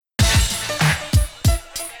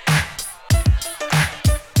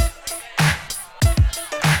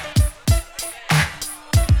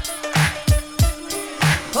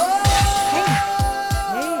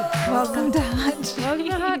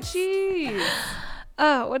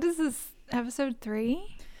Oh, what is this? Episode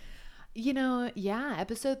 3? Yeah,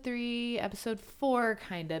 episode 3, episode 4,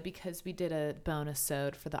 kind of, because we did a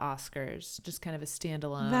bonus-ode for the Oscars, just kind of a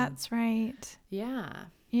standalone. That's right. Yeah.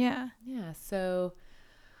 Yeah. Yeah, so,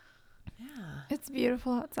 yeah. It's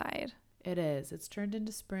beautiful outside. It is. It's turned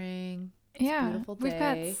into spring. It's a beautiful day. We've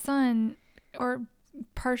got sun or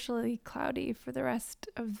partially cloudy for the rest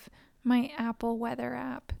of my Apple weather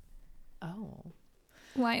app. Oh.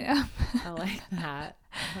 Lineup. I like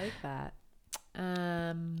that.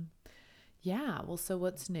 Yeah, well, so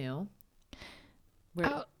what's new?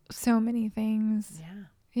 So many things. Yeah.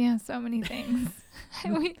 Yeah, so many things. I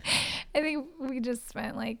think we just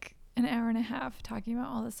spent like an hour and a half talking about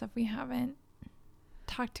all the stuff we haven't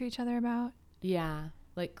talked to each other about. Yeah,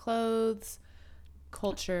 like clothes,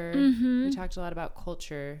 culture. Mm-hmm. We talked a lot about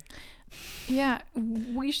culture. Yeah,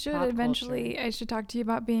 we should Pop eventually. culture. I should talk to you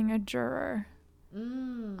about being a juror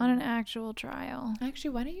on an actual trial. Actually,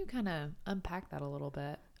 why don't you kind of unpack that a little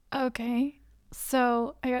bit? Okay,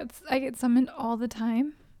 so I get summoned all the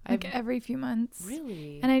time, like every few months.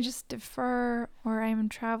 Really? And I just defer, or I'm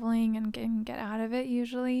traveling and can get out of it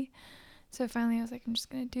usually. So finally, I was like, I'm just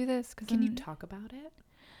gonna do this. Can you talk about it?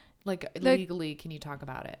 Like legally, can you talk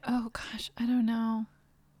about it? Oh gosh, I don't know.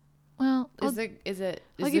 Well, is the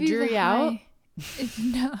jury out?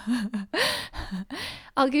 No.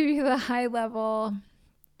 I'll give you the high level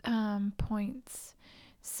points.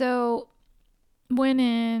 So went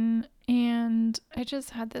in and I just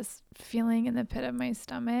had this feeling in the pit of my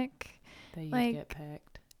stomach that you like, get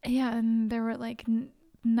picked. Yeah, and there were like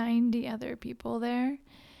 90 other people there,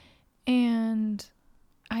 and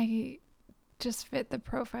I just fit the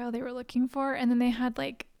profile they were looking for. And then they had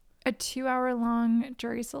like a 2-hour long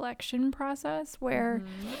jury selection process where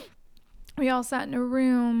we all sat in a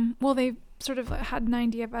room. Well, they sort of had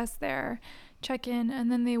 90 of us there check in,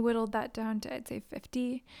 and then they whittled that down to, I'd say,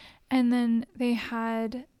 50. And then they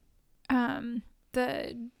had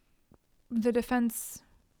the defense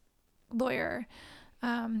lawyer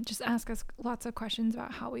just ask us lots of questions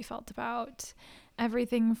about how we felt about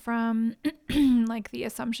everything from like the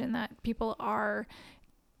assumption that people are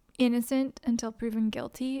innocent until proven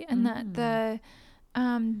guilty, and that the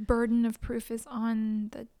burden of proof is on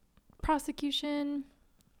the prosecution.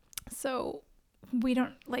 So we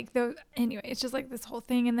don't like those anyway. It's just like this whole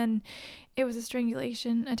thing. And then it was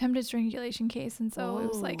attempted strangulation case, and so it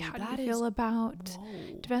was like, how do you feel about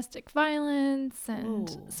domestic violence?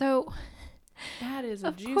 And so that is a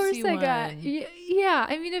of juicy course I one. yeah,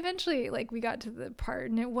 I mean, eventually like we got to the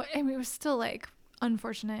part, and it was still like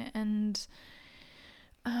unfortunate, and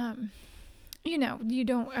you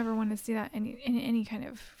don't ever want to see that in any kind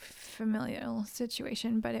of familial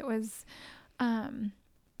situation, but it was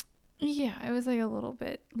it was like a little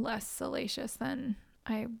bit less salacious than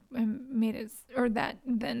I made it, or that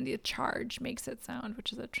than the charge makes it sound,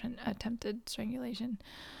 which is attempted strangulation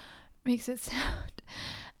makes it sound.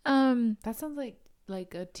 That sounds like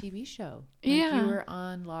a TV show. Yeah, you were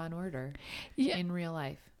on Law and Order in real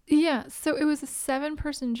life. Yeah, so it was a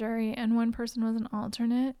 7-person jury, and 1 person was an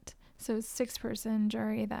alternate. So it was a 6-person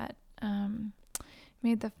jury that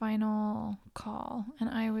made the final call, and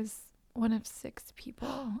I was one of 6 people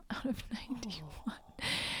out of 91.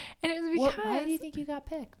 And it was because... Why do you think you got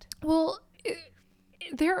picked? Well,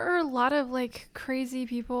 there are a lot of like crazy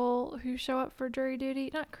people who show up for jury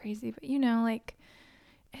duty. Not crazy, but like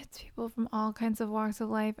it's people from all kinds of walks of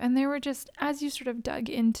life. And they were just, as you sort of dug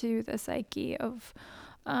into the psyche of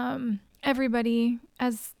everybody,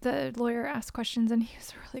 as the lawyer asked questions, and he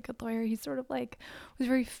was a really good lawyer. He sort of like was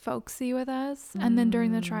very folksy with us. And then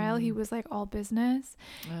during the trial, he was like all business.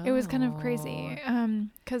 It was kind of crazy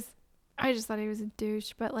because I just thought he was a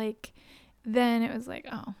douche. But like then it was like,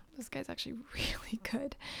 oh, this guy's actually really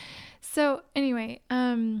good. So anyway,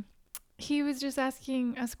 he was just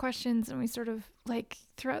asking us questions, and we sort of like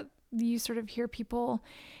throughout, you sort of hear people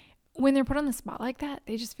when they're put on the spot like that,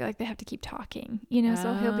 they just feel like they have to keep talking,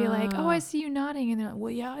 so he'll be like, oh, I see you nodding. And they're like,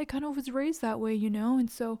 well, yeah, I kind of was raised that way, and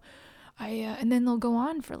so and then they'll go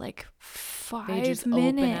on for like 5 minutes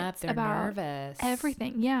open up, they're about nervous.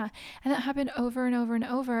 Everything. Yeah. And that happened over and over and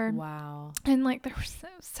over. Wow. And like there were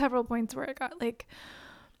several points where it got like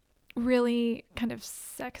really kind of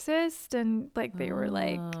sexist, and like they were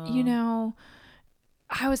like,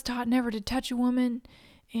 I was taught never to touch a woman,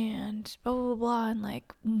 and blah blah blah, and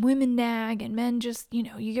like women nag and men just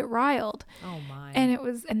you get riled. Oh my. And it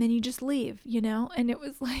was, and then you just leave, and it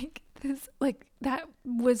was like this, like that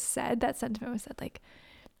sentiment was said like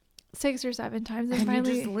 6 or 7 times, and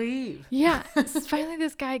finally you just leave. Yeah. Finally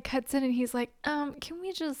this guy cuts in, and he's like, can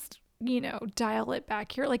we just dial it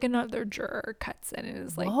back here. Like another juror cuts in and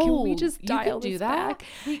is like, Whoa, can we just you dial can do this that? back?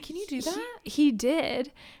 Wait, can you do that? He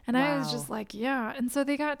did. And I was Wow. just like, yeah. And so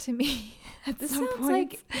they got to me at This some sounds point.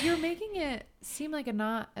 like you're making it seem like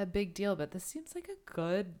not a big deal, but this seems like a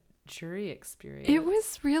good jury experience. It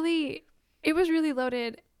was really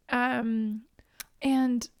loaded.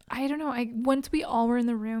 And I don't know, once we all were in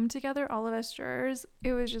the room together, all of us jurors,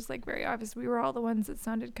 it was just like very obvious we were all the ones that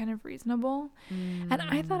sounded kind of reasonable. And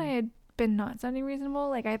I thought I had been not sounding reasonable.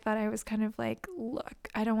 Like I thought I was kind of like, look,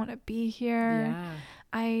 I don't want to be here. Yeah.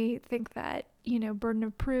 I think that, burden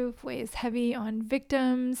of proof weighs heavy on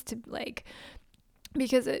victims to like,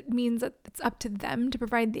 because it means that it's up to them to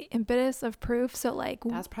provide the impetus of proof. So like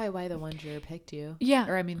That's probably why the one juror picked you. Yeah.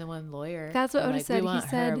 Or I mean the one lawyer. That's what They're Otis like, said. He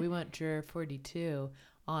said we want juror 42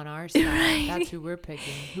 on our side. Right. That's who we're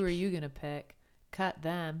picking. Who are you going to pick? Cut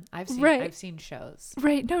them. I've seen shows.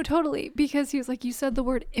 Right. No, totally. Because he was like, you said the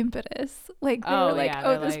word impetus. Like they were like,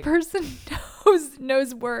 yeah, this like, person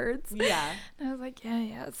knows words. Yeah. And I was like,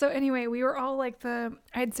 yeah. So anyway, we were all like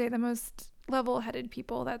I'd say the most level-headed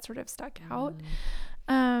people that sort of stuck out.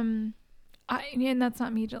 And that's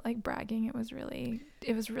not me just like bragging. It was really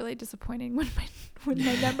disappointing when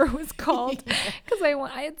my number was called because I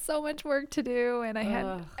had so much work to do and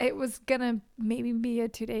it was gonna maybe be a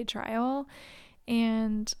 2-day trial.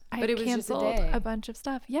 And I canceled a bunch of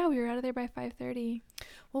stuff. Yeah, we were out of there by 5:30.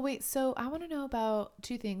 Well, wait. So I want to know about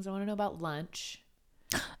two things. I want to know about lunch.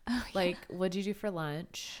 Like, what'd you do for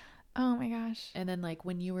lunch? Oh my gosh. And then like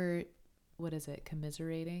when you were, what is it?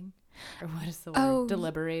 Commiserating? Or what is the word?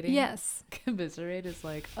 Deliberating? Yes. Commiserate is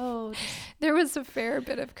like, there was a fair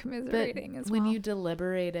bit of commiserating as well. When you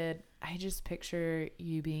deliberated, I just picture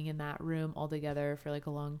you being in that room all together for like a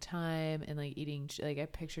long time and like eating, like I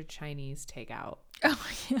pictured Chinese takeout. Oh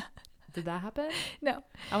yeah. Did that happen? No.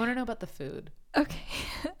 I want to know about the food. Okay.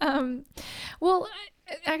 Well,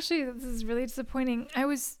 actually, this is really disappointing.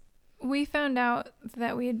 We found out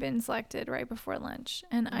that we had been selected right before lunch,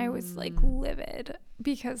 and I was like livid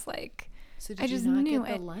because like so did I just you not knew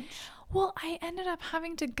get it. The lunch? Well, I ended up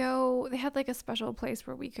having to go. They had like a special place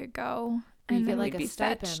where we could go, and and you then get like we'd a be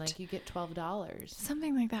stipend, fetched. like you get $12,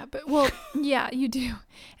 something like that. But well, yeah, you do.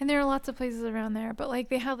 And there are lots of places around there, but like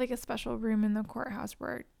they have like a special room in the courthouse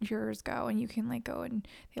where jurors go, and you can like go and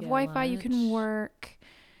they have Wi-Fi. You can work.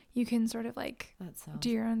 You can sort of like do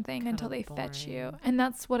your own thing until they fetch you. And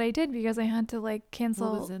that's what I did because I had to like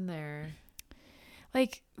cancel. What was in there?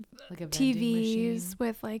 Like a TVs machine?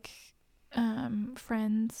 with like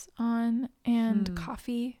Friends on and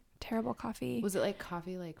coffee. Terrible coffee. Was it like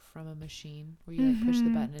coffee like from a machine where you like push the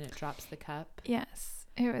button and it drops the cup? Yes,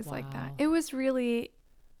 it was like that. It was really,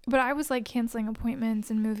 but I was like canceling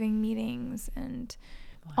appointments and moving meetings and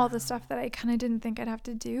all the stuff that I kind of didn't think I'd have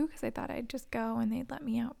to do because I thought I'd just go and they'd let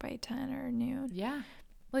me out by 10 or noon. Yeah.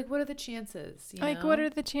 Like, what are the chances? What are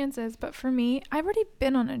the chances? But for me, I've already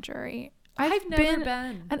been on a jury. I've never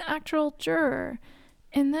been an actual juror.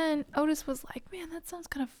 And then Otis was like, man, that sounds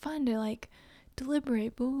kind of fun to like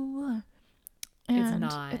deliberate, blah, blah, blah. And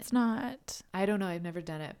it's not. I don't know. I've never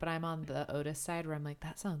done it, but I'm on the Otis side where I'm like,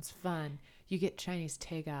 that sounds fun. You get Chinese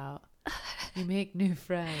takeout. You make new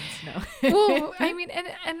friends. No. Well, I mean,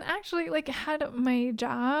 and actually, like, had my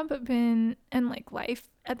job been, and like life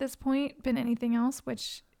at this point been anything else,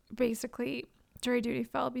 which basically jury duty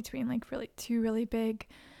fell between like two really big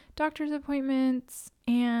doctor's appointments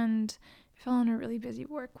and fell on a really busy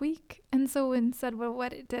work week. And so instead,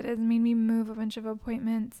 what it did is made me move a bunch of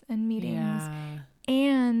appointments and meetings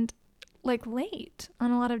and like late on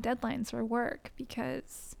a lot of deadlines for work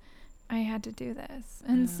because I had to do this.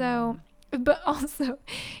 And so, but also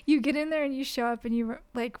you get in there and you show up and you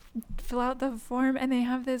like fill out the form and they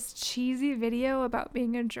have this cheesy video about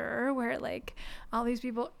being a juror where like all these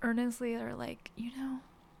people earnestly are like,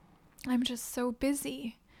 I'm just so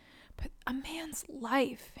busy. But a man's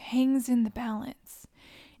life hangs in the balance.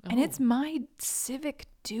 And it's my civic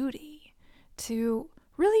duty to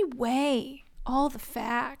really weigh all the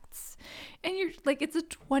facts. And you're like, it's a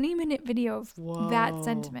 20-minute video of that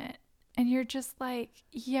sentiment. And you're just like,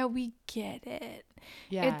 yeah, we get it.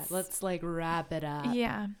 Yeah, let's like wrap it up.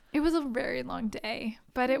 Yeah. It was a very long day,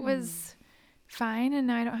 but it was fine. And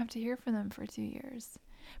now I don't have to hear from them for 2 years.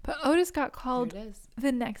 But Otis got called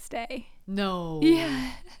the next day. No.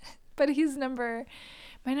 Yeah. But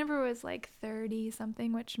my number was like 30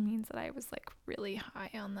 something, which means that I was like really high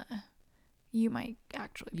on you might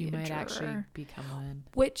actually be a juror. You might actually become one.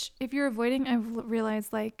 Which if you're avoiding, I've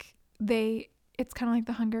realized like it's kind of like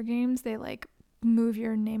the Hunger Games. They like move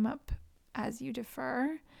your name up as you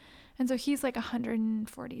defer. And so he's like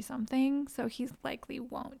 140 something. So he's likely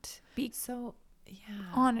won't be. So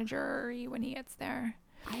on a jury when he gets there.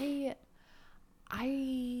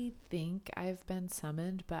 I think I've been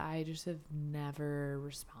summoned, but I just have never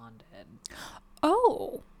responded.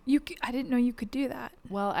 Oh, I didn't know you could do that.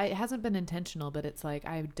 Well, it hasn't been intentional, but it's like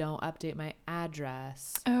I don't update my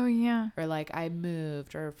address. Oh, yeah. Or like I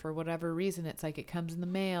moved, or for whatever reason, it's like it comes in the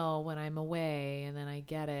mail when I'm away, and then I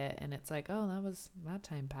get it, and it's like, oh, that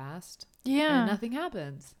time passed. Yeah. And nothing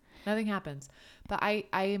happens. But I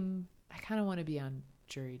kind of want to be on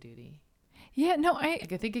jury duty. Yeah, no, I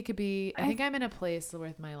think it could be, I think I'm in a place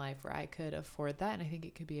with my life where I could afford that, and I think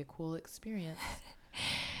it could be a cool experience.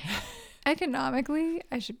 Economically,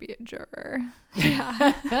 I should be a juror.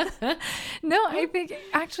 Yeah. No, I think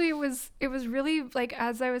actually it was really like,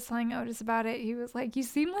 as I was telling Otis about it, he was like, you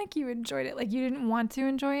seem like you enjoyed it. Like you didn't want to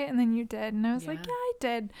enjoy it and then you did. And I was like, yeah, I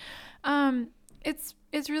did.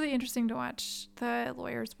 It's really interesting to watch the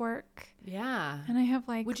lawyers work. Yeah. And I have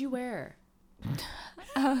like, what'd you wear?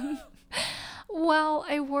 Well,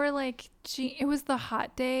 I wore like, it was the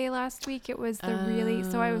hot day last week. It was the really,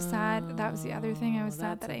 so I was sad. That was the other thing. I was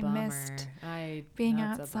sad that I missed being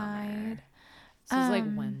outside. So it was like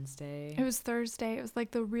Wednesday. It was Thursday. It was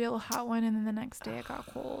like the real hot one. And then the next day it got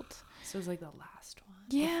cold. So it was like the last one.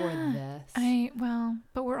 Yeah. Before this.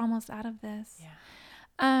 But we're almost out of this.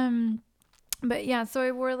 Yeah. But yeah, so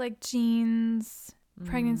I wore like jeans,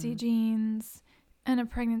 pregnancy jeans, and a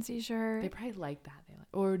pregnancy shirt. They probably like that.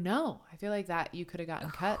 Or no, I feel like that you could have gotten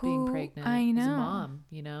cut being pregnant I know. as a mom,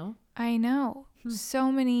 you know? I know.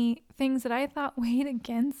 So many things that I thought weighed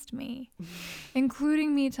against me,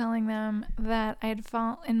 including me telling them that I had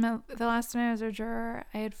the last time I was a juror,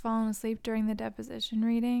 I had fallen asleep during the deposition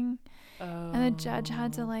reading. Oh. And the judge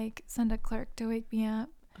had to like send a clerk to wake me up.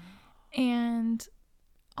 Oh. And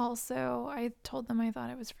also I told them I thought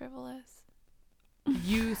it was frivolous.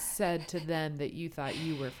 You said to them that you thought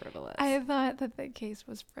you were frivolous. I thought that the case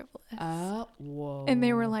was frivolous. Whoa. And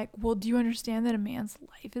they were like, well, do you understand that a man's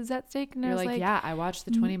life is at stake? And you're I was like, yeah, I watched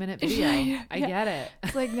the 20-minute video. Yeah. I get it.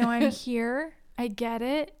 It's like, no, I'm here. I get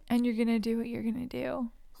it. And you're going to do what you're going to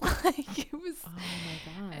do. Like it was, oh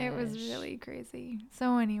my gosh. It was really crazy.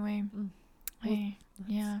 So anyway,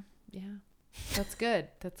 yeah. That's good.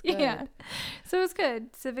 That's good. Yeah. So it was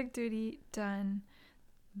good. Civic duty done.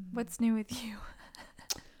 What's new with you?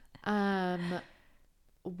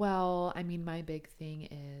 Well, I mean, my big thing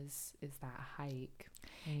is that hike.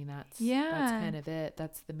 I mean, that's kind of it.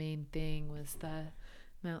 That's the main thing, was the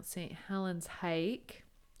Mount St. Helens hike.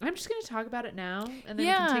 I'm just going to talk about it now, and then we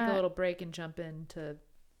can take a little break and jump into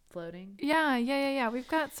floating. Yeah. We've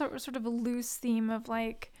got sort of a loose theme of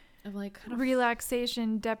like kind of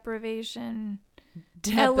relaxation, deprivation,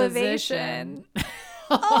 elevation.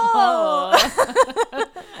 Oh,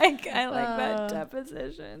 I like that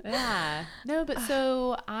deposition. Yeah. No, but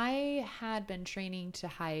so I had been training to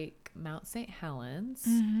hike Mount St. Helens,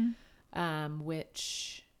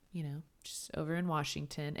 which, just over in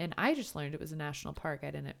Washington. And I just learned it was a national park.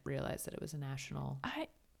 I didn't realize that it was a national.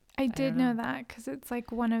 I did know that because it's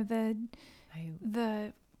like one of the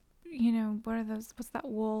what are those? What's that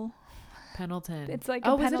wool? Pendleton. It's like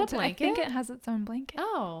a Pendleton. Was it a blanket? I think it has its own blanket.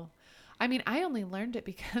 Oh. I mean, I only learned it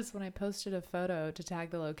because when I posted a photo to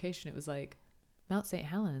tag the location, it was like Mount St.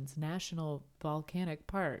 Helens National Volcanic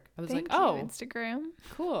Park. I was Thank like, oh, you, Instagram.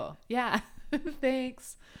 Cool. Yeah.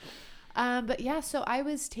 Thanks. But yeah, so I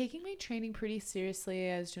was taking my training pretty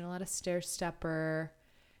seriously. I was doing a lot of stair stepper,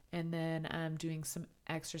 and then doing some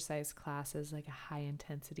exercise classes, like a high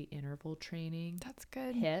intensity interval training. That's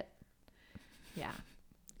good. HIIT. Yeah.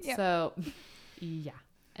 Yep. So yeah.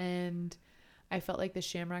 And I felt like the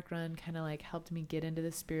Shamrock Run kind of like helped me get into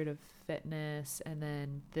the spirit of fitness. And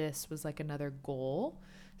then this was like another goal.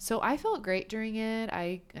 So I felt great during it.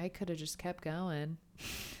 I could have just kept going,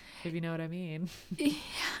 if you know what I mean.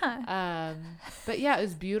 Yeah. But yeah, it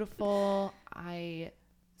was beautiful.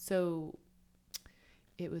 So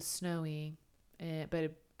it was snowy, but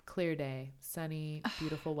a clear day, sunny,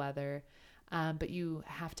 beautiful weather. But you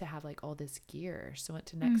have to have like all this gear. So I went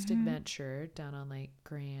to Next Adventure down on like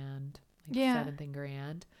Grand. 7th and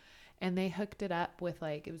Grand, and they hooked it up with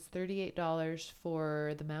like, it was $38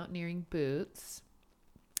 for the mountaineering boots,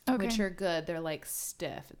 which are good. They're like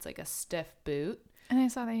stiff. It's like a stiff boot. And I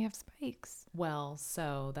saw they have spikes. Well,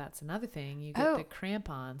 so that's another thing. You get the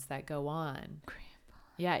crampons that go on.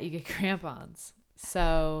 Yeah, you get crampons.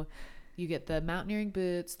 So you get the mountaineering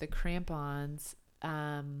boots, the crampons,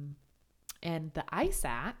 and the ice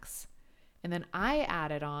axe. And then I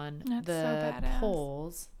added on That's so the badass.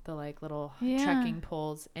 poles, the like little Yeah. trekking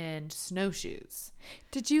poles and snowshoes.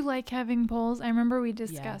 Did you like having poles? I remember we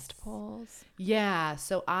discussed Yes. poles. Yeah.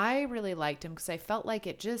 So I really liked them because I felt like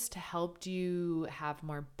it just helped you have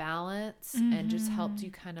more balance and just helped you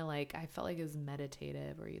kind of like, I felt like it was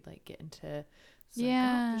meditative where you'd like get into,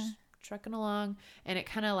 Yeah. just trekking along. And it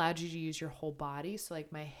kind of allowed you to use your whole body. So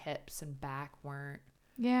like my hips and back weren't,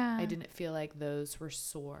 Yeah. I didn't feel like those were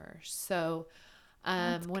sore. So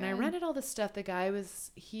That's when I good. rented all this stuff, the guy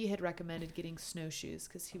he had recommended getting snowshoes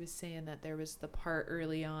because he was saying that there was the part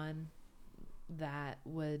early on that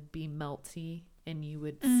would be melty and you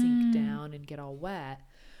would sink down and get all wet.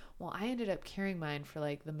 Well, I ended up carrying mine for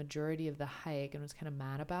like the majority of the hike and was kind of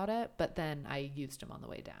mad about it, but then I used them on the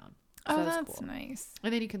way down. So Oh, that was that's cool. nice.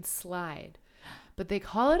 And then you can slide. But they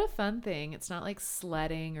call it a fun thing. It's not like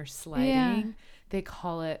sledding or sliding. Yeah. They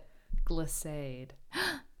call it glissade.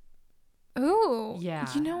 Ooh. Yeah.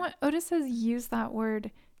 You know what? Otis has used that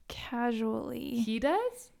word casually. He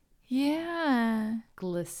does? Yeah.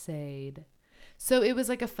 Glissade. So it was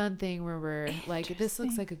like a fun thing where we're like, this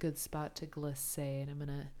looks Interesting. like a good spot to glissade. I'm going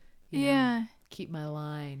to, Yeah. keep my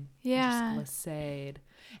line. Yeah. And just glissade.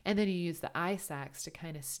 And then you use the eye sacks to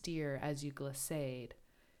kind of steer as you glissade.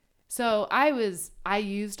 So I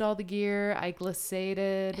used all the gear. I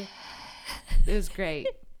glissaded. It was great.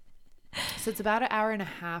 So it's about an hour and a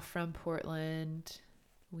half from Portland.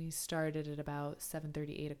 We started at about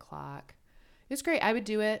 7:30, 8 o'clock. It was great. I would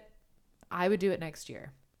do it. I would do it next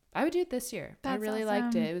year. I would do it this year. I That's really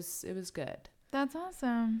liked it. It was good. That's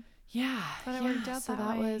awesome. Yeah. Glad it worked out so that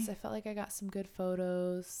that way. was, I felt like I got some good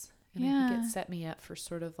photos. And I think Yeah. it set me up for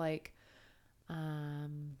sort of like, I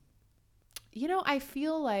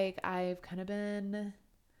feel like I've kind of been,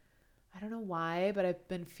 I don't know why, but I've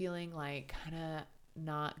been feeling like kind of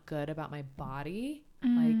not good about my body.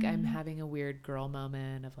 Like I'm having a weird girl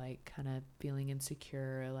moment of like kind of feeling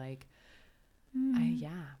insecure. Like I'm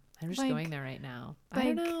just Like- going there right now. I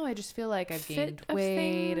don't like know. I just feel like I've fit gained of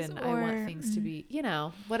weight things and I want or- things to be,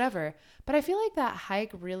 whatever. But I feel like that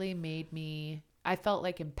hike really made me, I felt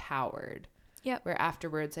like empowered. Yep. Where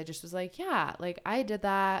afterwards I just was like, yeah, like I did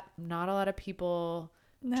that. Not a lot of people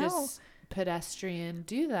No. just pedestrian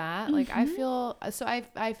do that. Like I feel, so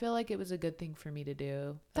I feel like it was a good thing for me to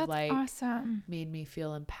do. That's like awesome. made me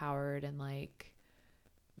feel empowered and like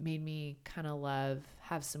made me kind of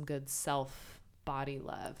have some good body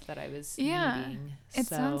love that I was needing. It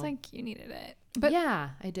sounds So, like you needed it. But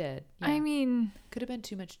yeah, I did. Yeah. I mean, Could have been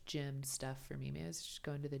too much gym stuff for me. Maybe I was just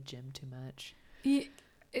going to the gym too much. yeah.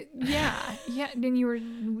 Then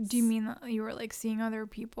do you mean that you were like seeing other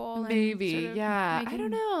people? and Maybe, sort of yeah. I making-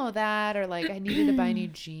 don't know that, or like I needed to buy new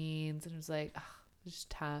jeans and it was like, ugh, it was just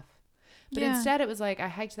tough. But Yeah. instead it was like I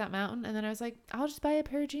hiked that mountain and then I was like, I'll just buy a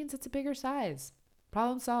pair of jeans that's a bigger size.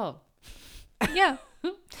 Problem solved. Yeah.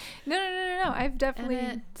 No. I've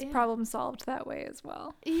definitely yeah. problem solved that way as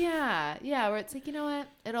well. Yeah. Yeah. Where it's like, you know what?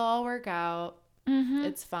 It'll all work out. Mm-hmm.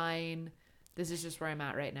 It's fine. This is just where I'm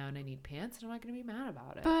at right now and I need pants and I'm not going to be mad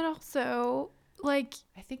about it. But also, like,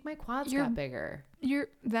 I think my quads You're- got bigger.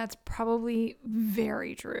 that's probably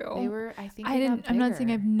very true. They were, I think I they got didn't. I'm not saying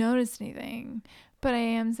bigger. I've noticed anything, but I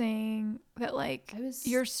am saying that like I was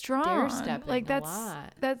you're strong. stair-stepping Like a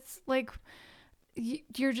lot. that's like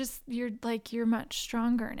you're much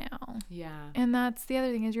stronger now. Yeah. And that's the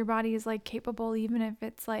other thing is your body is like capable even if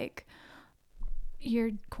it's like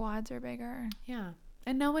your quads are bigger. Yeah.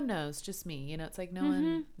 And no one knows, just me. It's like no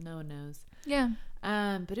one knows. Yeah.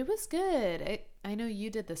 But it was good. I know you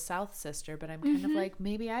did the South Sister, but I'm kind of like,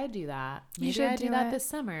 maybe I do that. You Maybe should I do do that it. this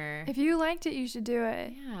summer. If you liked it, you should do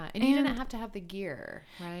it. Yeah. And you didn't And- have to have the gear,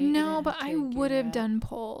 right? You No, didn't but have I to would gear have up. done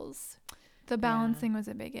poles. The balancing was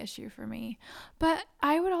a big issue for me. But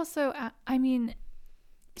I would also, I mean,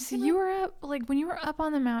 so you were up, like when you were up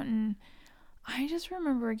on the mountain, I just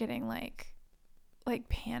remember getting like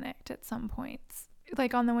panicked at some points,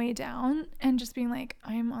 like on the way down and just being like,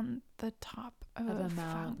 I'm on the top of a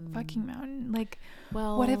mountain. fucking mountain. Like,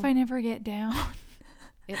 Well, what if I never get down?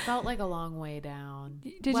 It felt like a long way down.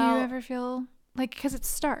 Did you ever feel like, because it's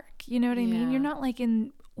stark, you know what I mean? Yeah. You're not like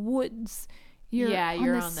in woods. You're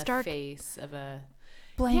on the stark face of a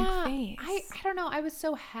blank face. I don't know. I was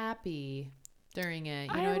so happy during it.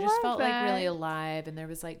 I I just love felt like really that. alive and there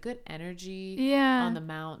was like good energy Yeah. on the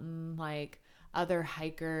mountain, like other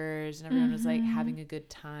hikers and everyone was like Mm-hmm. having a good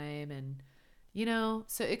time and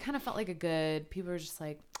so it kind of felt like people were just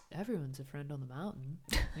like, everyone's a friend on the mountain,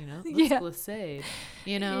 let's Yeah. glissade,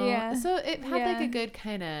 Yeah. so it had like Yeah. a good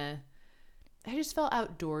kind of, I just felt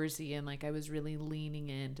outdoorsy and like I was really leaning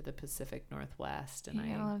into the Pacific Northwest and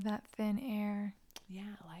You gotta love that thin air. Yeah,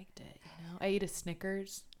 I liked it. I ate a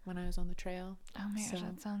Snickers when I was on the trail. Oh my gosh,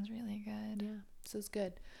 that sounds really good. Yeah, so it's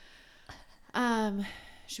good.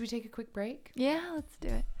 Should we take a quick break? Yeah, let's do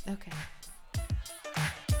it. Okay.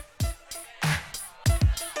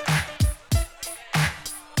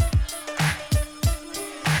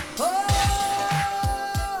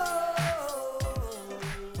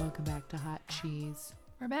 Welcome back to Hot Cheese.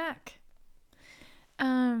 We're back.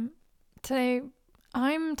 Today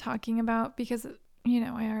I'm talking about, because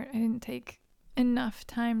I didn't take enough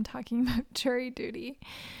time talking about jury duty.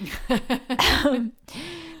 I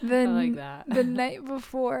like that. The night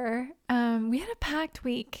before, we had a packed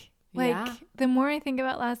week. The more I think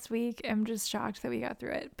about last week, I'm just shocked that we got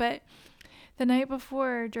through it. But the night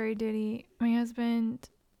before jury duty, my husband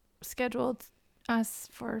scheduled us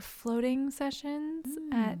for floating sessions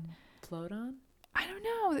at Float On? I don't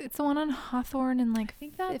know. It's the one on Hawthorne and I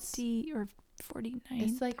think that's 50 or 49.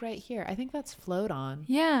 It's right here. I think that's Float On.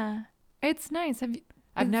 Yeah. It's nice.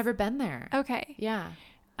 I've never been there. Okay. Yeah.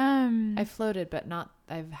 I floated, but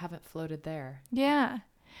I haven't floated there. Yeah.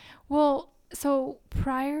 Well, so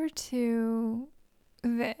prior to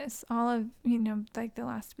this, all of, the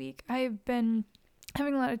last week, I've been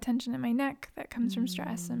having a lot of tension in my neck that comes from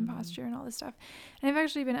stress and posture and all this stuff. And I've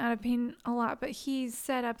actually been out of pain a lot, but he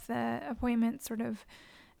set up the appointment sort of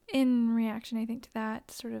in reaction, I think, to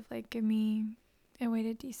that, sort of give me a way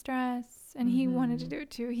to de-stress. And he wanted to do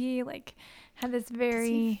it too. He had this very... Does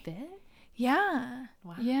he fit? Yeah.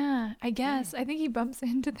 Wow. Yeah, I guess. I think he bumps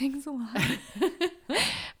into things a lot.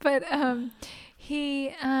 But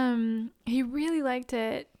he really liked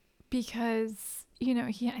it because...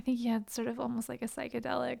 I think he had sort of almost like a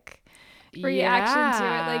psychedelic reaction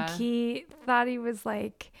to it. He thought he was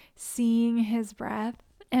seeing his breath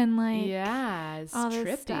and it's all trippy.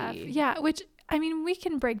 this stuff. Yeah, which we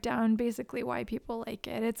can break down basically why people like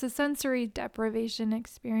it. It's a sensory deprivation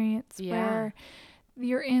experience where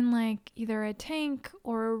you're in either a tank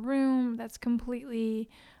or a room that's completely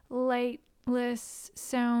lightless,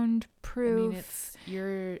 soundproof.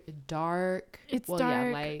 You're dark. It's dark.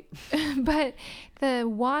 Yeah, light. But the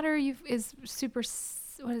water is super,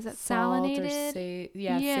 what is that, salinated?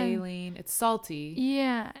 Saline. It's salty.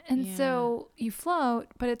 Yeah. And so you float,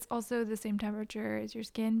 but it's also the same temperature as your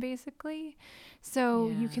skin, basically. So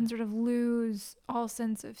you can sort of lose all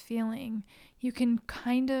sense of feeling. You can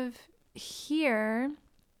kind of hear,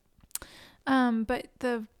 but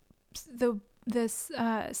this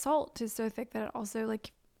salt is so thick that it also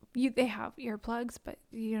they have earplugs, but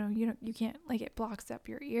you can't, it blocks up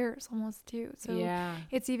your ears almost too. So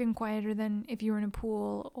it's even quieter than if you were in a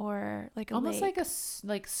pool or a almost lake.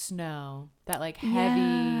 like snow, that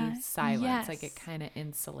heavy silence. Yes. It kind of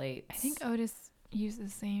insulates. I think Otis used the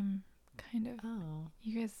same kind of. Oh,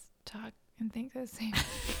 you guys talk and think the same.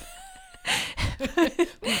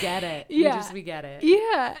 We get it. We get it.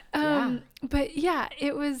 Yeah. But yeah,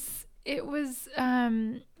 it was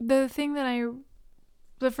the thing that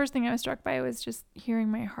the first thing I was struck by was just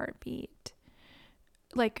hearing my heartbeat,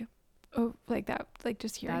 that,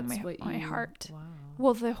 just hearing my heart. Wow.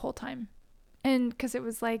 Well, the whole time, and because it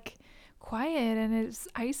was quiet and it was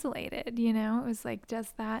isolated, it was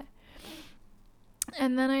just that.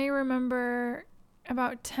 And then I remember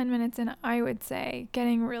about 10 minutes in, I would say,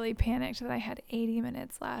 getting really panicked that I had 80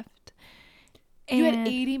 minutes left. You had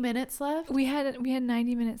 80 minutes left? We had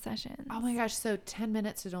 90-minute sessions. Oh my gosh, so 10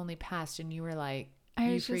 minutes had only passed and you were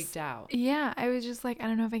freaked out. Yeah, I was just I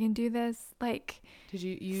don't know if I can do this. Did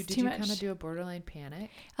you kind of do a borderline panic?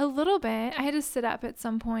 A little bit. I had to sit up at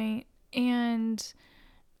some point, and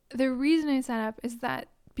the reason I sat up is that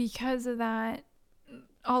because of that,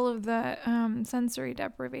 all of the sensory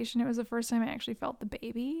deprivation, it was the first time I actually felt the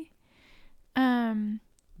baby.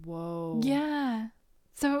 Whoa. Yeah.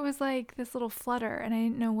 So it was this little flutter, and I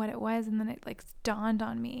didn't know what it was, and then it dawned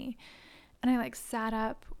on me, and I sat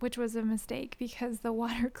up, which was a mistake because the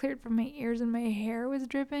water cleared from my ears and my hair was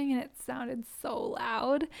dripping, and it sounded so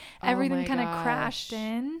loud. Everything kind of crashed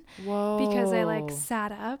in. Whoa. Because I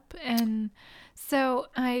sat up, and so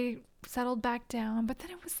I settled back down, but then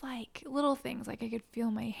it was little things, I could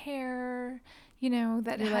feel my hair,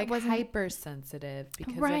 that you're wasn't hypersensitive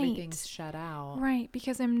because everything's shut out. Right,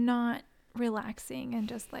 because I'm not relaxing and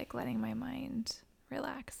just letting my mind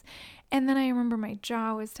relax. And then I remember my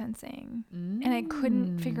jaw was tensing and I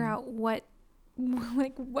couldn't figure out what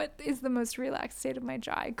is the most relaxed state of my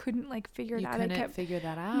jaw. I couldn't figure it out. I kept figure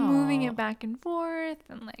that out, moving it back and forth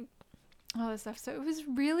and all this stuff. So it was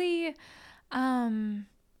really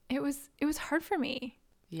it was hard for me.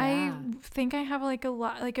 I think I have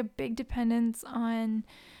a big dependence on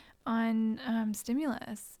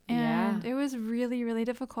stimulus, Yeah. and it was really, really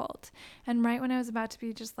difficult. And right when I was about to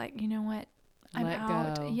be just like, you know what, I'm Let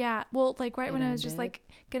out. go. Yeah. Well, like right It when I was just ended. like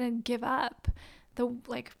gonna give up, the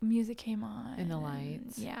like music came on. And the and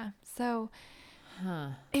lights. Yeah. So Huh.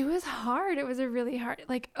 it was hard. It was a really hard.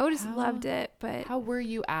 Like Otis How loved it, but how were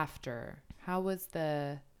you after? How was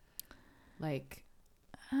the like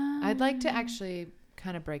I'd like to um, actually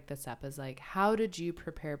kind of break this up as like how did you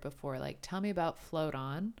prepare before? Like tell me about Float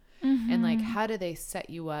On and like mhm. how do they set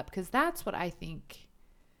you up? Because that's what I think,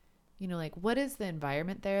 like what is the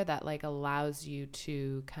environment there that like allows you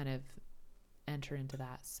to kind of enter into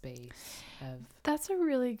that space of That's a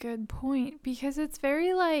really good point because it's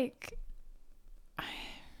very like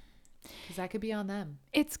because that could be on them.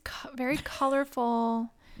 it's very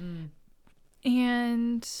colorful. Mm.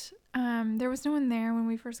 And there was no one there when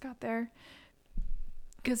we first got there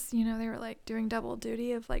because they were like doing double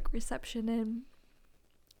duty of like reception and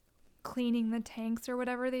cleaning the tanks or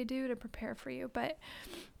whatever they do to prepare for you. But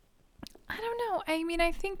I don't know. I mean,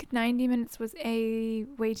 I think 90 minutes was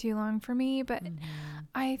way too long for me, but Mm-hmm.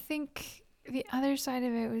 I think the other side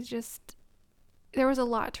of it was just there was a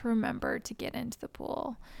lot to remember to get into the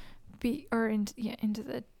pool, into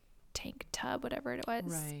the tank tub, whatever it was.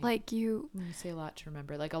 Right. Like When you say a lot to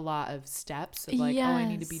remember, like a lot of steps of like, oh, I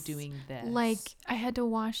need to be yes, doing this. like I had to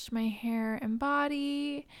wash my hair and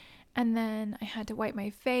body, and then I had to wipe my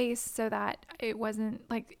face so that it wasn't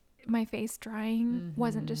like my face drying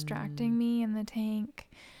wasn't distracting me in the tank.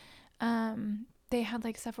 They had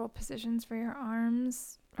like several positions for your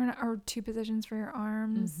arms, or two positions for your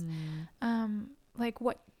arms. Like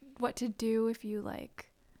what to do if you like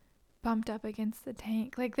bumped up against the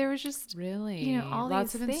tank. Like there was just Really all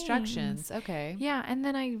lots these of instructions. things. Okay. Yeah, and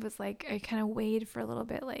then I was like, I kind of weighed for a little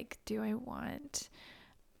bit, like, do I want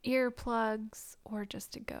earplugs or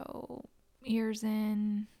just to go ears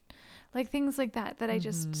in, like things like that I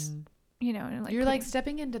just and like you're like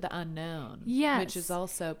stepping into the unknown. yes, Which is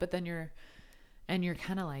also, but then you're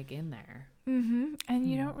kind of like in there. and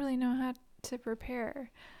you don't really know how to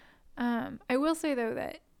prepare. I will say though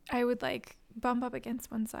that I would like bump up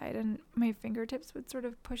against one side and my fingertips would sort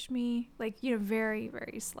of push me, like, very,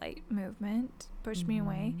 very slight movement, push me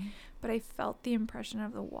away. But I felt the impression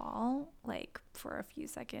of the wall like for a few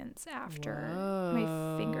seconds after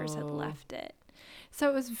my fingers had left it. So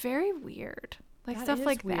it was very weird. Like that stuff is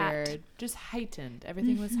like weird. that. Just heightened.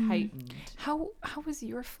 Everything was heightened. How was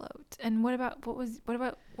your float? And what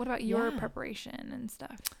about your Yeah. preparation and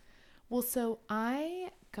stuff? Well, so I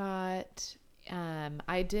got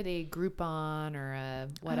I did a Groupon or a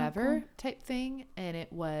whatever cool. type thing, and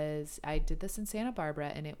I did this in Santa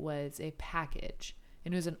Barbara, and it was a package,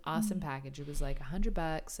 and it was an awesome package. It was like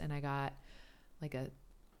 $100, and I got like a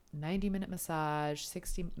 90-minute massage,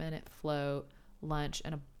 60-minute float, lunch,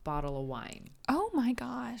 and a bottle of wine. Oh my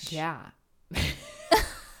gosh. Yeah.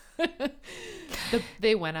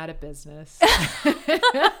 They went out of business.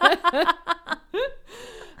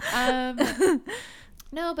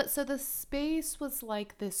 No, but so the space was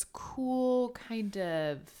like this cool kind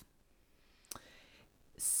of,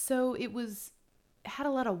 so it had a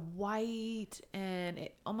lot of white, and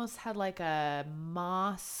it almost had like a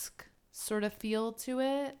mosque sort of feel to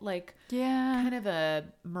it, like kind of a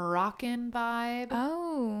Moroccan vibe.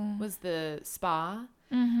 Oh. Was the spa,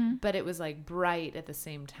 but it was like bright at the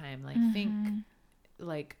same time. Like think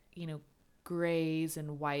like, grays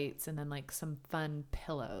and whites, and then like some fun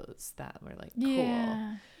pillows that were like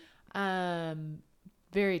cool.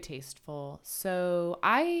 Very tasteful. So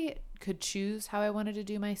I could choose how I wanted to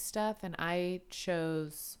do my stuff, and I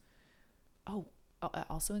chose, I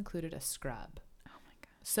also included a scrub. Oh my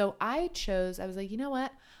god. So I was like, you know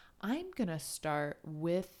what? I'm going to start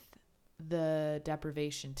with the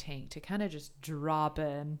deprivation tank to kind of just drop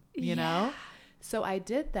in, you know? So I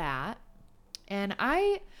did that, and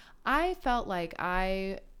I felt like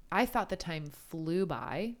I thought the time flew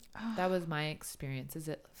by. That was my experience, is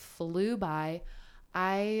it flew by.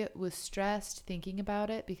 I was stressed thinking about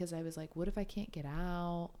it because I was like, what if I can't get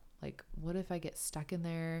out? Like, what if I get stuck in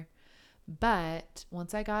there? But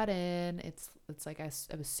once I got in, it's like I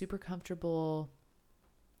was super comfortable,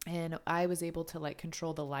 and I was able to like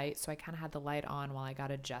control the light. So I kind of had the light on while I got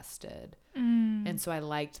adjusted. And so I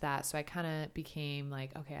liked that. So I kind of became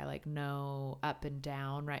like, okay, I like know up and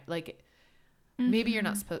down, right? Like maybe you're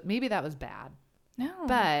not supposed, maybe that was bad. No.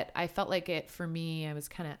 But I felt like it for me,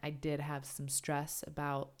 I did have some stress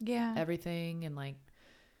about everything. And like,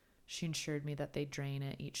 she ensured me that they drain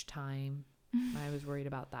it each time. I was worried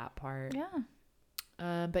about that part.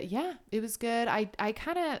 Yeah. But yeah, it was good. I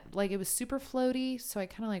kind of like, it was super floaty. So I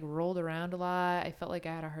kind of like rolled around a lot. I felt like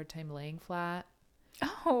I had a hard time laying flat.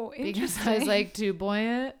 Oh, because interesting. I was like too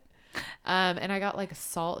buoyant. And I got like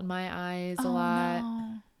salt in my eyes a lot.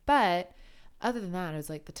 No. But other than that, it was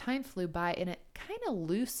like the time flew by, and it kind of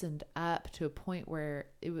loosened up to a point where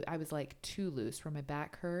I was like too loose, where my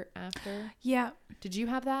back hurt after. Yeah, Did you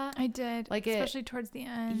have that? I did. Like especially towards the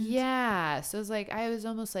end. Yeah. So it was like I was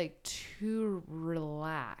almost like too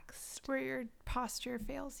relaxed. Where your posture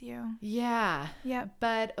fails you. Yeah. Yep.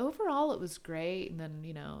 But overall, it was great. And then,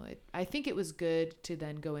 I think it was good to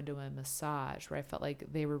then go into a massage where I felt like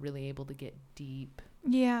they were really able to get deep.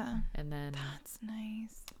 Yeah. And then That's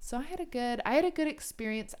nice. so I had a good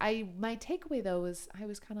experience. My takeaway though was I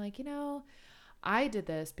was kind of like, I did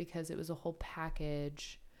this because it was a whole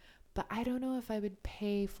package, but I don't know if I would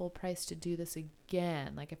pay full price to do this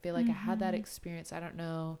again. Like I feel like I had that experience. I don't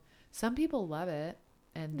know. Some people love it,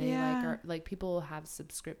 and they like people have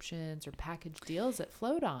subscriptions or package deals that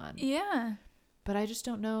float on. Yeah. But I just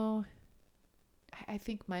don't know. I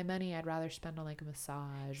think my money I'd rather spend on like a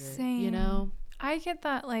massage or Same. I get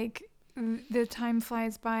that like the time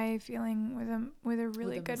flies by feeling with a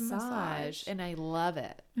really good massage. And I love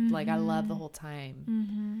it. Like I love the whole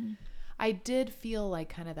time. I did feel like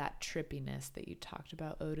kind of that trippiness that you talked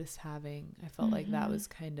about Otis having. I felt like that was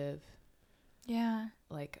kind of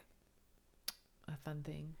like a fun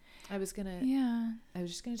thing. I was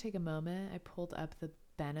just gonna take a moment. I pulled up the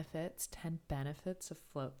 10 benefits of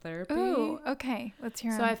float therapy. Oh, okay. Let's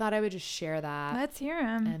hear them. So I thought I would just share that. Let's hear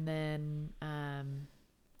them. And then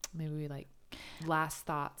maybe we like last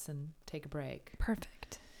thoughts and take a break.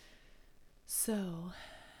 Perfect. So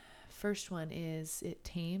first one is it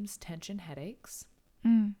tames tension headaches.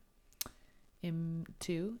 2,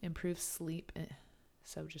 improves sleep.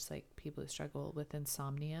 So just like people who struggle with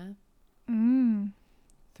insomnia. 3,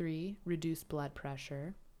 reduce blood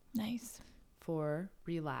pressure. Nice. 4,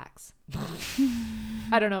 relax.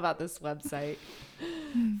 I don't know about this website.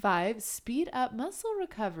 5, speed up muscle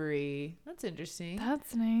recovery. That's interesting.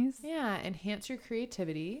 That's nice. Yeah, enhance your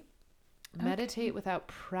creativity. Meditate without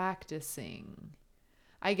practicing.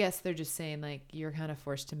 I guess they're just saying like you're kind of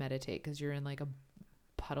forced to meditate because you're in like a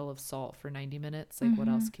puddle of salt for 90 minutes. Like what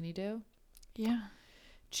else can you do? Yeah.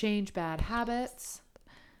 Change bad habits.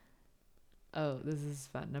 Oh, this is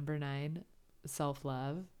fun. Number 9,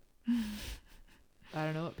 self-love. I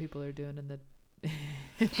don't know what people are doing in the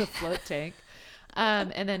float tank.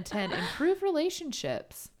 And then 10, improve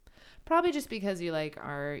relationships. Probably just because you like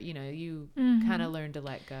are, you kind of learn to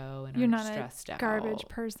let go and you're aren't not stressed a out. garbage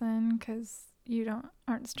person because you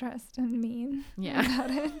aren't stressed and mean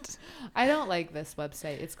about it. I don't like this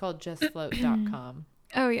website. It's called justfloat.com.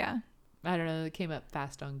 Oh yeah. I don't know. It came up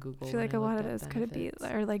fast on Google. I feel like a lot of those could be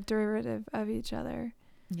are like derivative of each other.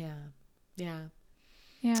 Yeah. Yeah.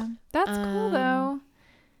 Yeah. That's cool though.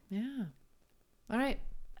 Yeah. All right.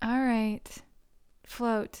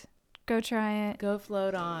 Float. Go try it. Go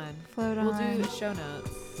float on. Float on. We'll do show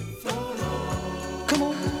notes. Float on. Come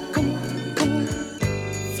on. Come on. Come on.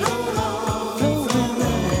 Float on. Float on.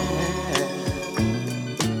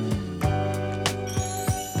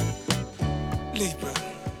 Libra.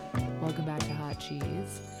 Welcome back to Hot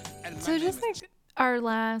Cheese. So just like our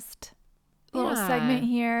last little segment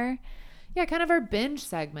here. Yeah, kind of our binge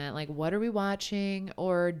segment. Like, what are we watching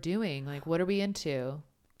or doing? Like, what are we into?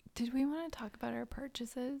 Did we want to talk about our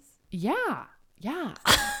purchases? Yeah.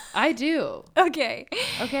 I do. Okay.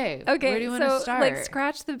 Where do you want to start? Like,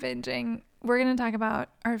 scratch the binging. We're going to talk about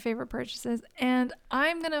our favorite purchases. And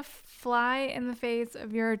I'm going to fly in the face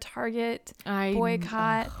of your Target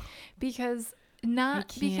boycott because I know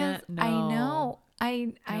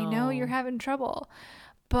you're having trouble.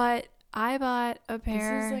 But I bought a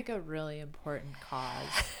pair. This is like a really important cause.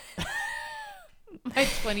 My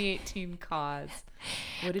 2018 cause.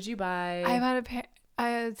 What did you buy? I bought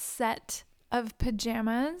a set of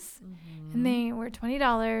pajamas, and they were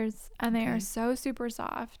 $20, and they are so super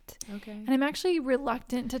soft. Okay. And I'm actually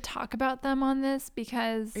reluctant to talk about them on this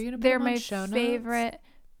because Are you gonna put they're them on my show notes? favorite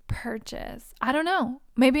purchase. I don't know.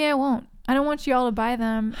 Maybe I won't. I don't want you all to buy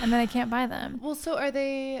them, and then I can't buy them. Well, so are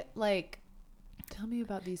they like? Tell me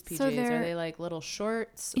about these PJs. Are they like little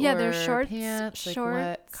shorts? Yeah, or they're shorts. Pants? Like shorts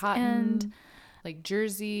what? Cotton? And like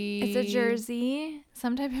jersey? It's a jersey,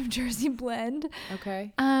 some type of jersey blend.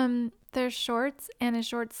 Okay. They're shorts and a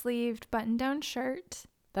short sleeved button down shirt.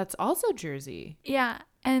 That's also jersey. Yeah,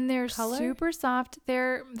 and they're Color? super soft.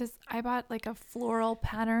 I bought like a floral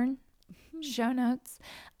pattern. Show notes.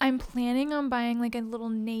 I'm planning on buying like a little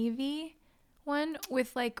navy one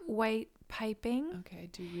with like white piping. Okay, I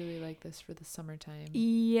do really like this for the summertime.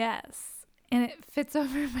 Yes, and it fits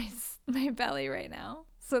over my belly right now,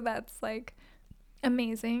 so that's like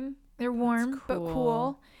amazing. They're warm but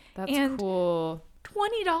cool. That's and cool.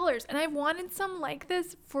 $20, and I've wanted some like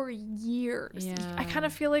this for years. Yeah. I kind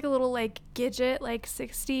of feel like a little like Gidget, like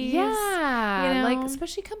 60s. Yeah. you know? Like,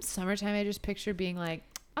 especially come summertime, I just picture being like,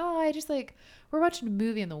 oh, I just like, we're watching a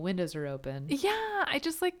movie and the windows are open. Yeah, I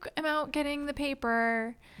just like am out getting the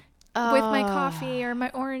paper with my coffee or my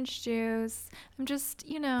orange juice. I'm just,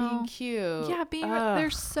 Being cute. Yeah, they're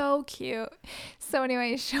so cute. So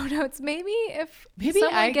anyway, show notes. Maybe Maybe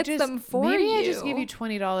someone I gets just, them for maybe you. I just give you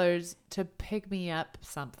 $20 to pick me up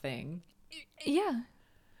something. Yeah.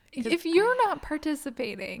 If you're not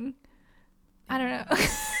participating, I don't know.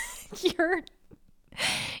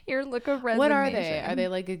 Your look of resignation. What are they? Are they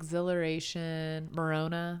like exhilaration,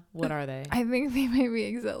 Morona? What are they? I think they may be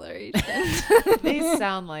exhilaration. They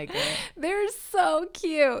sound like it. They're so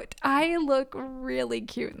cute. I look really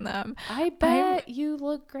cute in them. I bet you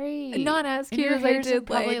look great. Not as And cute your as I hair's did.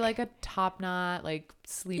 probably like a top knot, like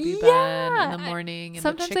sleepy bun in the morning. And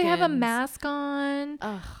sometimes I have a mask on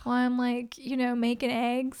Ugh. while I'm like, making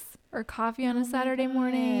eggs or coffee on a Saturday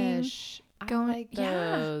morning. I like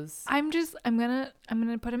those. I'm gonna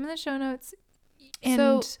put them in the show notes, and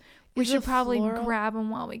So, we is should the probably floral- grab them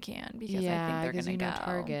while we can because I think they're gonna go.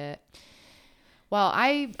 Target. Well,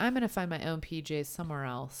 I'm gonna find my own PJs somewhere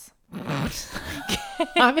else.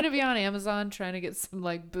 I'm gonna be on Amazon trying to get some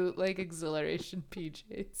like bootleg exhilaration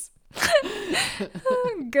PJs.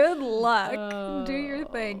 Good luck. Do your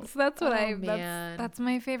thing. So that's what man. that's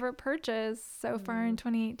my favorite purchase so far in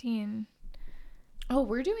 2018. Oh,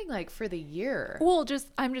 we're doing like for the year. Well,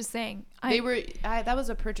 I'm just saying. That was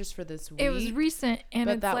a purchase for this week. It was recent, and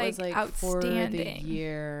but it's that like was like outstanding. for the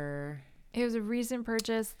year. It was a recent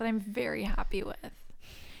purchase that I'm very happy with.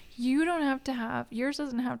 You don't have to have yours.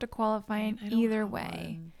 Doesn't have to qualify in either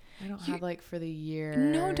way. I don't have like for the year.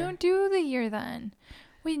 No, don't do the year then.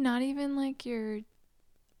 Wait, not even like your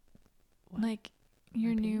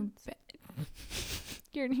new bed.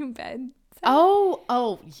 Your new bed. set?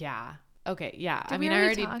 Oh, yeah. Okay, yeah. Did I we mean,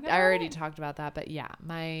 already talk about I already it? talked about that, but yeah,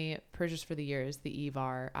 my purchase for the year is the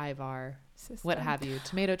Ivar, System. what have you,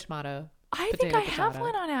 tomato. I think I have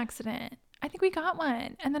one on accident. I think we got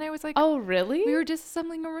one, and then I was like, Oh, really? we were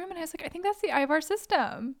disassembling a room, and I was like, I think that's the Ivar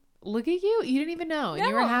system. Look at you. You didn't even know, and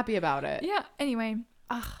you were No. happy about it. Yeah. Anyway.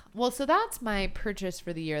 Well, so that's my purchase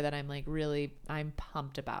for the year that I'm like I'm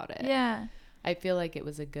pumped about it. Yeah. I feel like it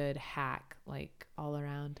was a good hack, like all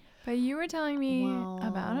around. But you were telling me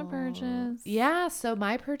about a purchase. Yeah, so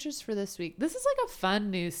my purchase for this week. This is like a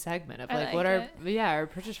fun new segment of I like like what it. our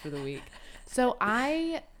purchase for the week. So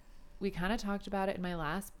we kind of talked about it in my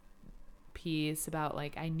last piece about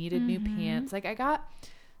like I needed new pants. Like I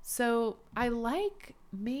like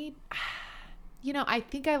Made I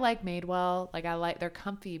think I like Madewell. Like they're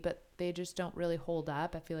comfy, but they just don't really hold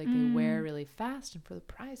up. I feel like they wear really fast, and for the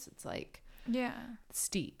price it's like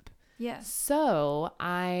steep. Yes. So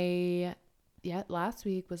last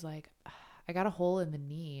week was like, I got a hole in the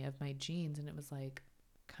knee of my jeans, and it was like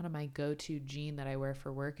kind of my go-to jean that I wear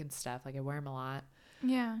for work and stuff. Like I wear them a lot.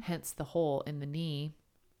 Yeah. Hence the hole in the knee.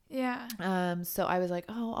 Yeah. So I was like,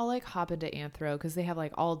 oh, I'll like hop into Anthro because they have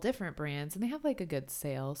like all different brands and they have like a good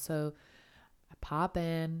sale. So I pop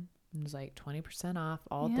in. It was like 20% off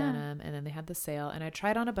all denim, and then they had the sale, and I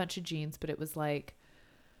tried on a bunch of jeans, but it was like,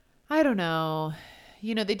 I don't know.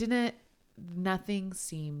 Nothing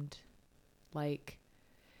seemed like,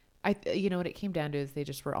 what it came down to is they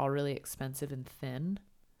just were all really expensive and thin.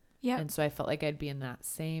 Yeah. And so I felt like I'd be in that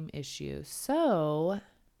same issue. So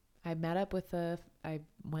I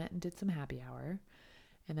went and did some happy hour.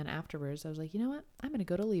 And then afterwards I was like, you know what? I'm going to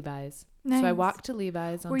go to Levi's. So I Nice. walked to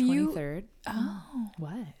Levi's on Were you- 23rd. Oh.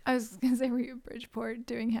 What? I was gonna say, were you at Bridgeport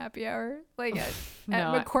doing happy hour like at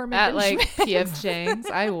No, McCormick at and like Schmidt? PF Chang's.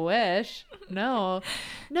 I wish. No,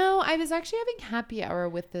 I was actually having happy hour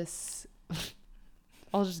with this.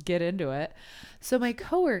 I'll just get into it. So my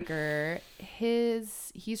coworker,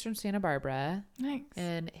 he's from Santa Barbara, Nice.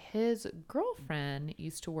 and his girlfriend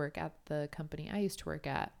used to work at the company I used to work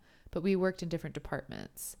at, but we worked in different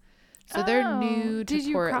departments. So they're new to Did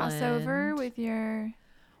you Portland. cross over with your?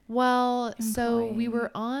 Well, so we employee?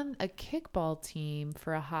 were on a kickball team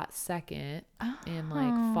for a hot second in Oh.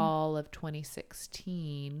 like fall of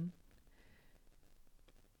 2016.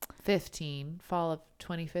 Fall of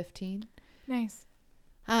 2015. Nice.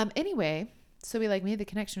 Anyway, so we like made the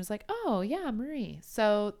connection. It was like, oh yeah, Marie.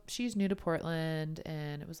 So she's new to Portland,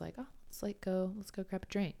 and it was like, oh, let's go grab a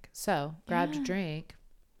drink. So grabbed a drink,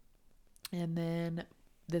 and then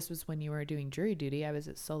this was when you were doing jury duty. I was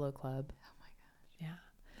at Solo Club. Oh my gosh.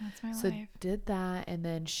 Yeah. That's my So life. did that, and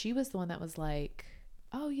then she was the one that was like,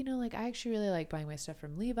 oh, like I actually really like buying my stuff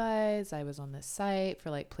from Levi's. I was on this site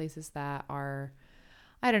for like places that are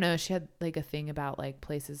I don't know. She had like a thing about like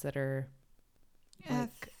places that are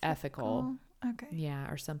like ethical. Okay. Yeah,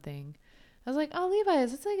 or something. I was like, oh,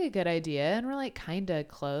 Levi's, it's like a good idea. And we're like kind of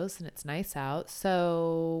close and it's nice out.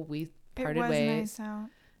 So we parted ways. It was nice out.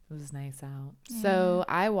 It was nice out. Yeah. So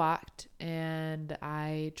I walked and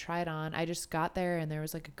I tried on. I just got there and there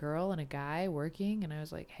was like a girl and a guy working. And I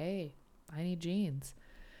was like, hey, I need jeans.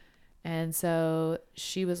 And so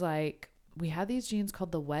she was like, we have these jeans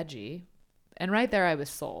called the wedgie. And right there I was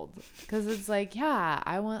sold, because it's like, yeah,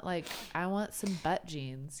 I want some butt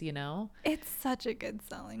jeans, you know? It's such a good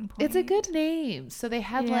selling point. It's a good name. So they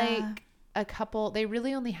had Yeah. like a couple, they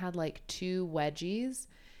really only had like 2 wedgies.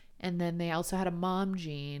 And then they also had a mom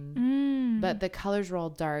jean, but the colors were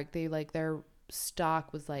all dark. They like, their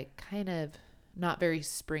stock was like kind of not very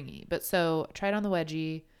springy. But so I tried on the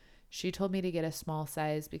wedgie. She told me to get a small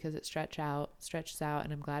size because it stretches out,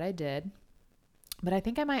 and I'm glad I did. But I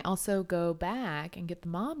think I might also go back and get the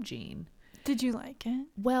mom jean. Did you like it?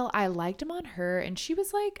 Well, I liked them on her, and she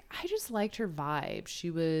was like, I just liked her vibe.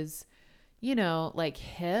 She was, you know, like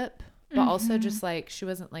hip, but also just like, she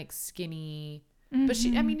wasn't like skinny. But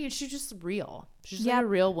she, I mean, she's just real. She's just like a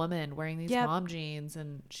real woman wearing these mom jeans,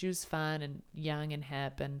 and she was fun and young and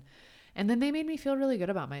hip. And then they made me feel really good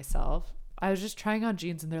about myself. I was just trying on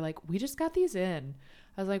jeans and they're like, we just got these in.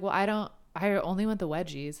 I was like, well, I only want the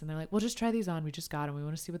wedgies. And they're like, well, just try these on. We just got them. We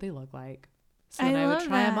want to see what they look like. So then I would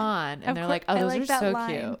try them on, and they're like, oh, those are so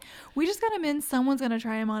cute. We just got them in. Someone's going to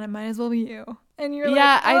try them on. It might as well be you. And you're like,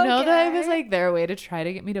 yeah, I know that it was like their way to try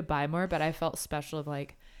to get me to buy more, but I felt special of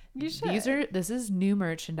like, this is new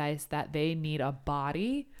merchandise that they need a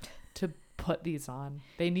body to put these on.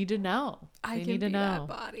 They need to know. I can be that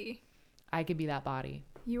body. I could be that body.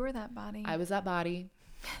 You were that body. I was that body.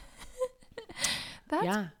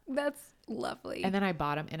 That's lovely. And then I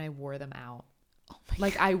bought them and I wore them out. Oh my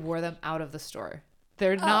God. I wore them out of the store.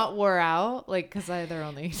 They're not wore out, like, because they're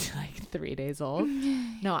only like 3 days old.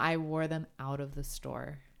 No, I wore them out of the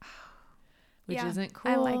store, which isn't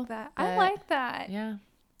cool. I like that. I like that. Yeah.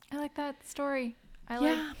 I like that story. I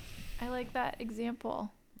like that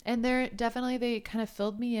example. And they kind of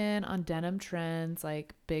filled me in on denim trends,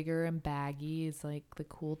 like bigger and baggy is like the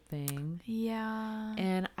cool thing. Yeah.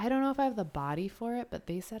 And I don't know if I have the body for it, but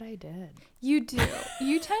they said I did. You do.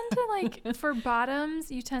 You tend to like, for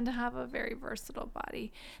bottoms, you tend to have a very versatile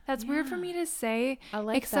body. That's weird for me to say. I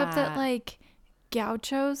like except that like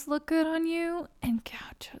gauchos look good on you, and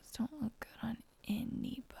gauchos don't look good on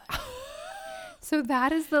anybody. So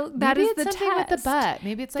that is the something test. with the butt.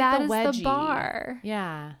 Maybe it's like the wedgie. That is the bar.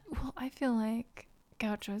 Yeah. Well, I feel like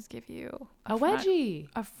gauchos give you a wedgie,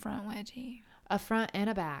 a front wedgie, a front and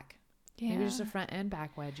a back. Yeah. Maybe just a front and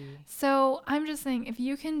back wedgie. So I'm just saying, if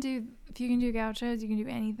you can do gauchos, you can do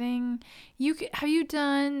anything. Have you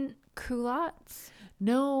done culottes?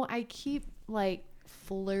 No, I keep like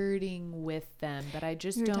flirting with them, but I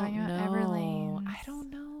just don't know. Everlanes. I don't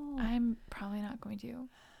know. I'm probably not going to.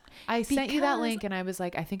 I sent you that link and I was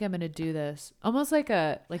like, I think I'm going to do this. Almost like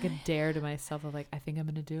a dare to myself of like, I think I'm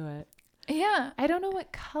going to do it. Yeah. I don't know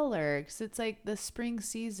what color, because it's like the spring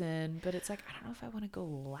season, but it's like, I don't know if I want to go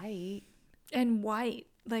light. And white.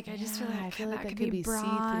 Like, I just feel like that could be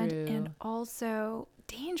broad see-through. and also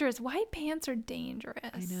dangerous. White pants are dangerous.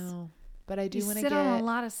 I know. But I do want to sit on a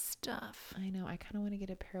lot of stuff. I know. I kind of want to get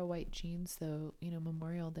a pair of white jeans though. You know,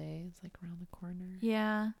 Memorial Day is like around the corner.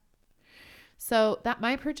 Yeah. So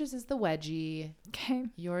my purchase is the wedgie. Okay.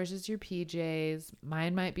 Yours is your PJs.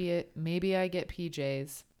 Mine might be maybe I get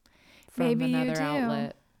PJs from maybe another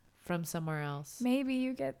outlet from somewhere else. Maybe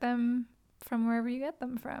you get them from wherever you get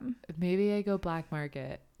them from. Maybe I go black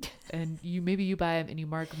market and maybe you buy them and you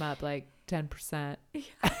mark them up like 10%.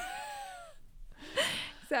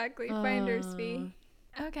 Exactly. Finder's fee.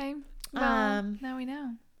 Okay. Well, now we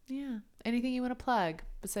know. Yeah. Anything you want to plug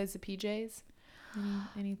besides the PJs?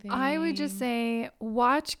 Anything? I would just say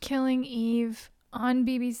watch Killing Eve on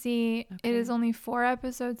BBC. Okay. It is only 4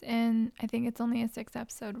 episodes in. I think it's only a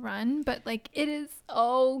 6-episode run, but like it is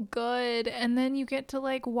so good. And then you get to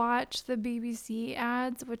like watch the BBC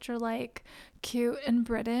ads, which are like cute and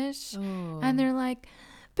British. Oh. And they're like,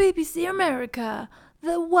 BBC America,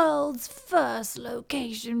 the world's first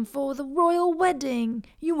location for the royal wedding.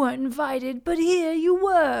 You weren't invited, but here you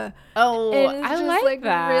were. Oh, I like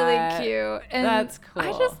that. Really cute. And that's cool.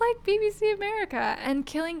 I just like BBC America. And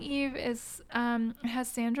Killing Eve has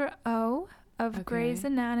Sandra Oh of Grey's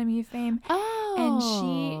Anatomy fame.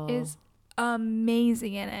 Oh. And she is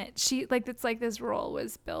amazing in it. She it's like this role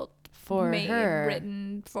was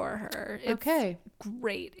written for her. It's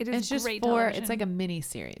great. It is it's just great 4. television. It's like a mini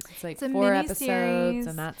series. It's like 4 episodes,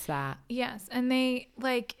 and that's that. Yes, and they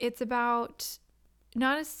it's about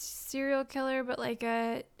not a serial killer, but like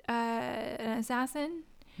an assassin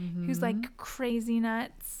who's like crazy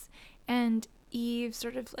nuts. And Eve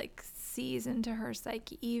sort of like sees into her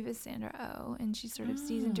psyche. Eve is Sandra Oh, and she sort of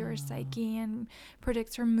sees into her psyche and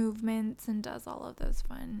predicts her movements and does all of those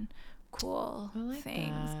fun, cool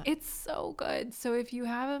things. That. It's so good. So if you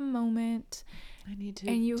have a moment I need to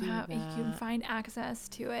and you do have, that. you can find access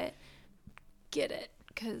to it, get it,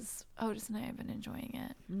 because Otis and I have been enjoying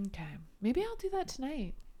it. Okay, maybe I'll do that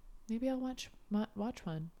tonight. Maybe I'll watch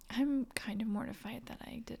one. I'm kind of mortified that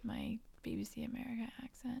I did my BBC America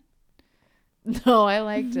accent. No, I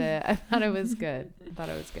liked it. I thought it was good.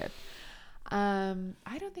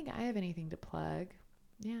 I don't think I have anything to plug.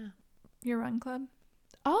 Yeah. Your run club?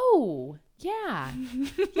 Oh, yeah.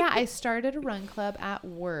 Yeah, I started a run club at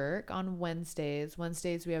work on Wednesdays.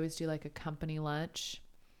 Wednesdays, we always do like a company lunch.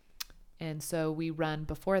 And so we run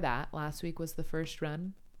before that. Last week was the first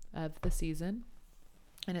run of the season.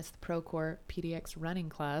 And it's the Procore PDX Running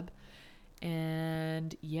Club.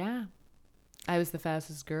 And yeah, I was the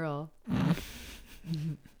fastest girl.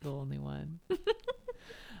 The only one.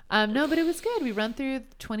 No, but it was good. We run through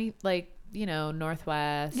 20, like,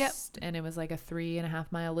 Northwest. Yep. And it was like a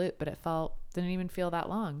 3.5 mile loop, but didn't even feel that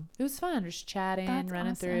long. It was fun. Just chatting, That's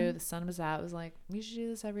running awesome. through. The sun was out. It was like, we should do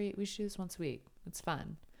this once a week. It's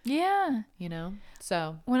fun. Yeah.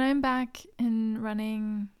 So When I'm back in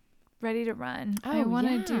running, ready to run, I want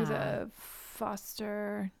to do the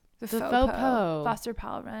Foster, the FOPO, Foster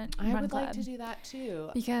Pal Run I would Club. like to do that too.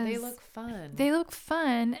 Because they look fun. They look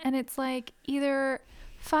fun, and it's like either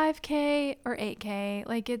 5K or 8K.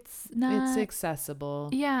 Like it's not. It's accessible.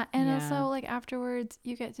 Yeah, and also like afterwards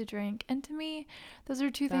you get to drink, and to me, those are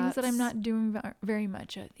two things that I'm not doing very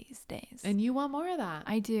much of these days. And you want more of that.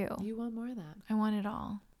 I do. You want more of that. I want it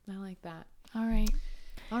all. I like that. All right.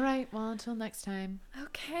 All right. Well, until next time.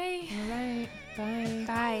 Okay. All right. Bye.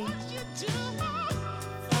 Bye. What you do